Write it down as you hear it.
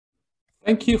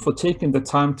Thank you for taking the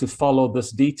time to follow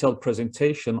this detailed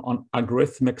presentation on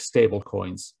algorithmic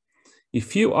stablecoins.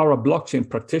 If you are a blockchain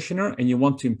practitioner and you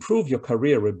want to improve your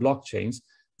career with blockchains,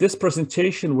 this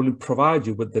presentation will provide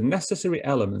you with the necessary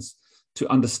elements to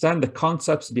understand the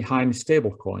concepts behind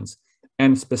stablecoins,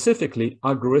 and specifically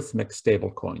algorithmic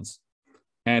stablecoins.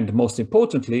 And most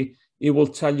importantly, it will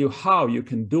tell you how you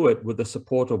can do it with the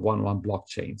support of 1/1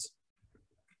 blockchains.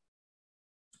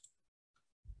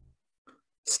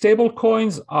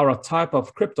 Stablecoins are a type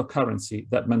of cryptocurrency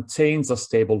that maintains a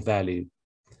stable value.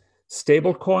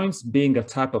 Stablecoins, being a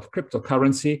type of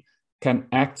cryptocurrency, can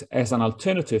act as an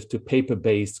alternative to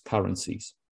paper-based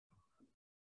currencies.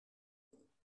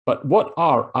 But what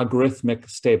are algorithmic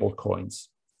stablecoins?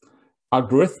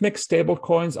 Algorithmic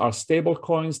stablecoins are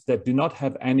stablecoins that do not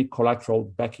have any collateral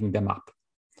backing them up.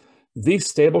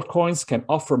 These stablecoins can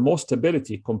offer more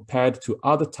stability compared to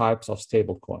other types of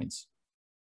stablecoins.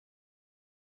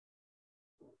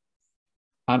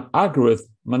 An algorithm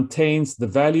maintains the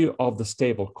value of the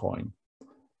stablecoin.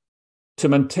 To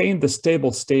maintain the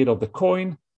stable state of the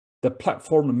coin, the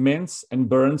platform mints and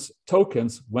burns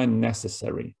tokens when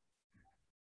necessary.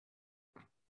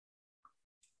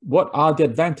 What are the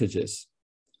advantages?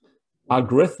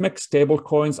 Algorithmic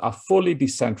stablecoins are fully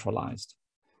decentralized.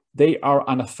 They are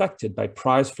unaffected by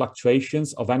price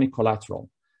fluctuations of any collateral,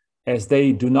 as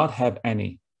they do not have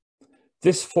any.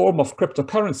 This form of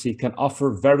cryptocurrency can offer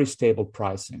very stable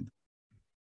pricing.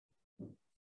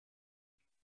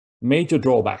 Major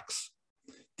drawbacks.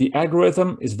 The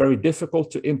algorithm is very difficult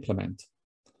to implement.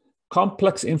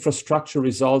 Complex infrastructure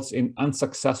results in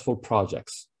unsuccessful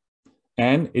projects,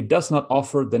 and it does not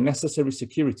offer the necessary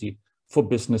security for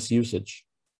business usage.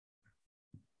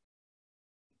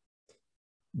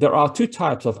 There are two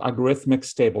types of algorithmic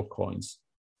stablecoins,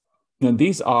 and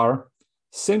these are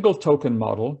single token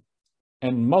model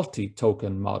and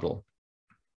multi-token model.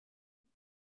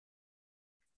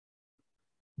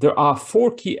 There are four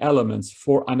key elements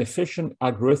for an efficient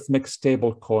algorithmic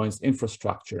stablecoins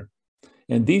infrastructure,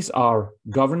 and these are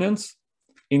governance,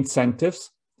 incentives,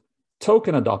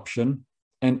 token adoption,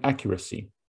 and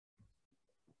accuracy.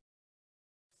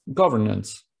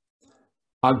 Governance.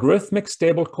 Algorithmic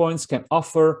stablecoins can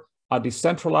offer a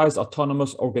decentralized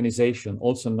autonomous organization,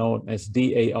 also known as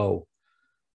DAO,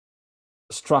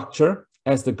 structure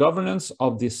as the governance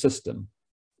of the system.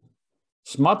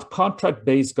 Smart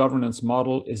contract-based governance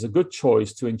model is a good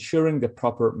choice to ensuring the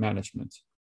proper management.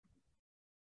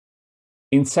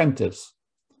 Incentives.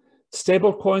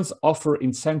 Stablecoins offer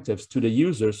incentives to the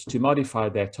users to modify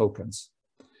their tokens.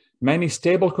 Many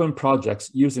stablecoin projects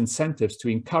use incentives to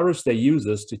encourage their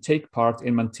users to take part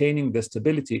in maintaining the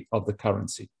stability of the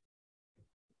currency.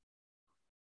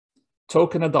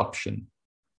 Token adoption.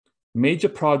 Major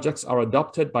projects are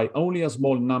adopted by only a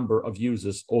small number of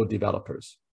users or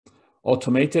developers.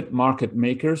 Automated market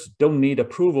makers don't need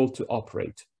approval to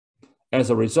operate. As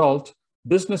a result,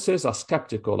 businesses are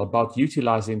skeptical about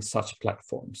utilizing such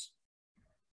platforms.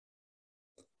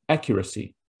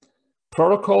 Accuracy.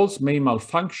 Protocols may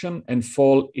malfunction and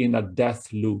fall in a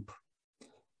death loop.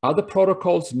 Other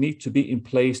protocols need to be in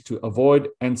place to avoid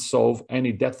and solve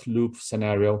any death loop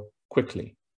scenario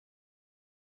quickly.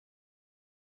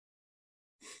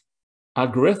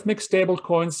 Algorithmic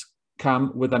stablecoins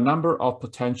come with a number of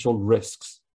potential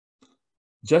risks.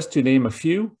 Just to name a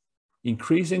few: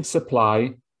 increasing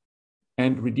supply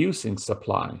and reducing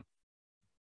supply.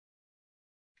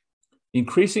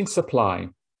 Increasing supply.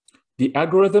 The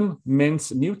algorithm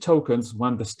mints new tokens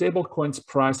when the stablecoin's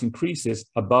price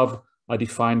increases above a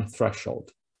defined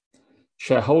threshold.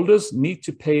 Shareholders need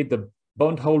to pay the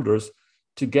bondholders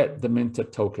to get the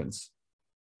minted tokens.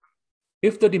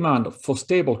 If the demand for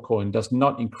stablecoin does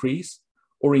not increase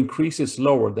or increases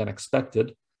lower than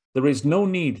expected, there is no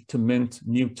need to mint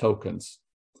new tokens.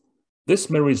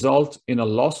 This may result in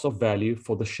a loss of value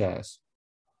for the shares.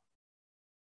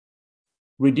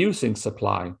 Reducing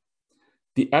supply.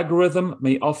 The algorithm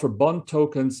may offer bond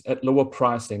tokens at lower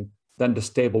pricing than the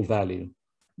stable value,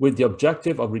 with the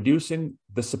objective of reducing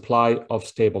the supply of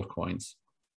stablecoins.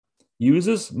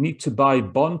 Users need to buy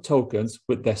bond tokens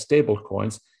with their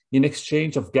stablecoins in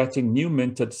exchange of getting new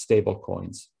minted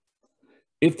stablecoins.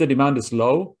 If the demand is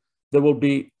low, there will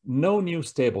be no new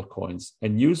stablecoins,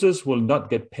 and users will not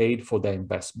get paid for their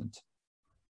investment.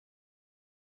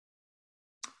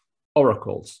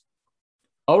 Oracles.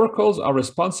 Oracles are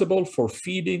responsible for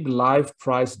feeding live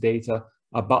price data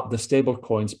about the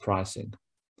stablecoin's pricing.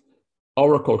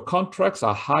 Oracle contracts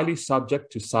are highly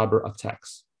subject to cyber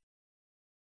attacks.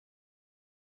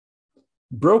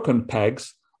 Broken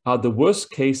pegs are the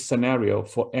worst case scenario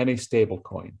for any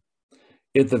stablecoin.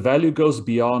 If the value goes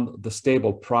beyond the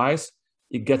stable price,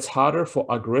 it gets harder for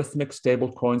algorithmic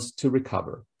stablecoins to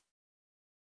recover.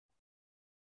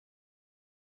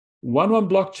 1-1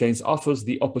 Blockchains offers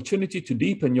the opportunity to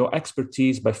deepen your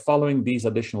expertise by following these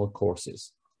additional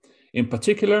courses. In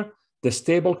particular, the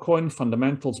Stablecoin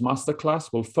Fundamentals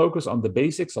Masterclass will focus on the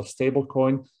basics of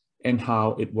stablecoin and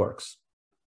how it works.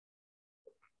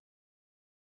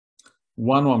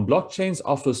 1-1 Blockchains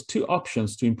offers 2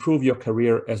 options to improve your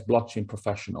career as blockchain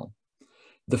professional.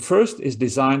 The first is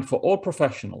designed for all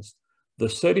professionals, the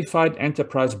Certified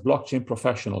Enterprise Blockchain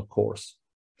Professional course.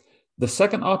 The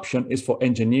second option is for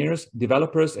engineers,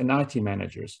 developers, and IT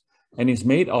managers, and is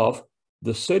made of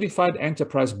the Certified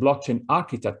Enterprise Blockchain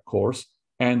Architect course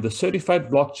and the Certified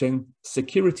Blockchain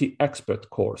Security Expert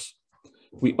course.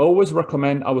 We always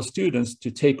recommend our students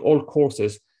to take all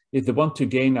courses if they want to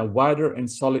gain a wider and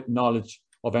solid knowledge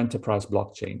of enterprise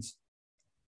blockchains.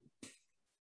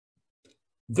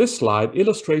 This slide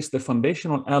illustrates the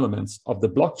foundational elements of the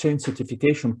blockchain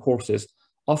certification courses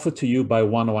offered to you by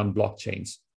 1-1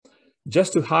 Blockchains.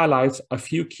 Just to highlight a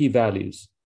few key values: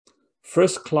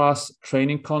 first-class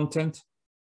training content,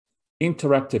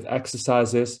 interactive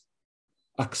exercises,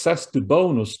 access to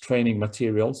bonus training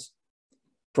materials,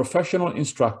 professional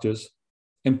instructors,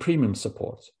 and premium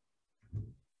support.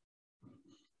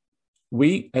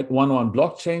 We at 1-1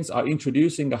 Blockchains are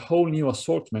introducing a whole new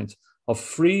assortment of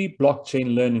free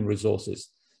blockchain learning resources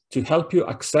to help you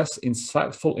access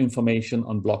insightful information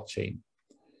on blockchain.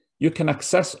 You can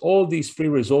access all these free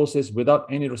resources without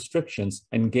any restrictions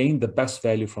and gain the best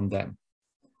value from them.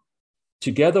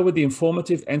 Together with the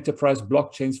informative Enterprise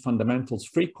Blockchains Fundamentals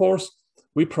free course,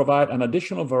 we provide an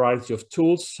additional variety of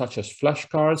tools such as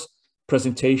flashcards,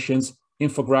 presentations,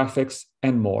 infographics,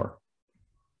 and more.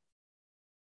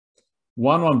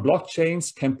 1-1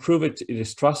 Blockchains can prove it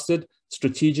is trusted,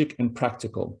 strategic, and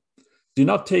practical. Do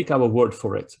not take our word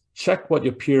for it. Check what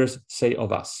your peers say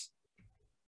of us.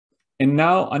 And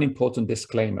now, an important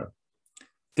disclaimer.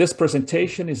 This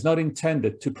presentation is not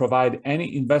intended to provide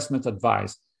any investment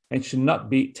advice and should not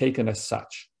be taken as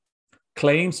such.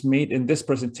 Claims made in this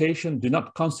presentation do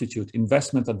not constitute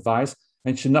investment advice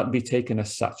and should not be taken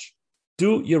as such.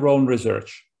 Do your own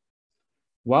research.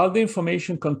 While the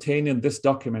information contained in this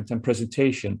document and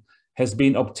presentation has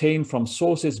been obtained from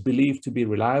sources believed to be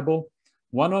reliable,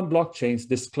 1-1 Blockchains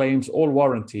disclaims all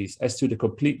warranties as to the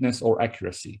completeness or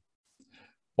accuracy.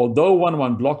 Although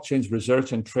 1-1 Blockchains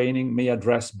research and training may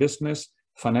address business,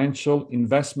 financial,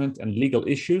 investment, and legal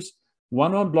issues,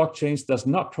 1-1 Blockchains does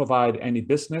not provide any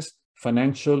business,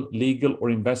 financial, legal, or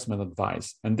investment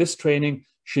advice, and this training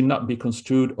should not be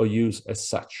construed or used as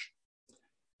such.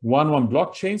 1-1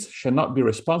 Blockchains shall not be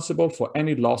responsible for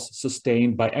any loss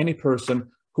sustained by any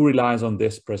person who relies on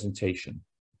this presentation.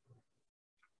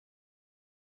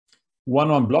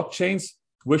 1-1 Blockchains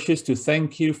wishes to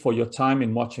thank you for your time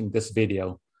in watching this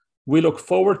video. We look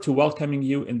forward to welcoming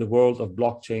you in the world of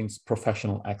blockchain's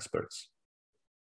professional experts.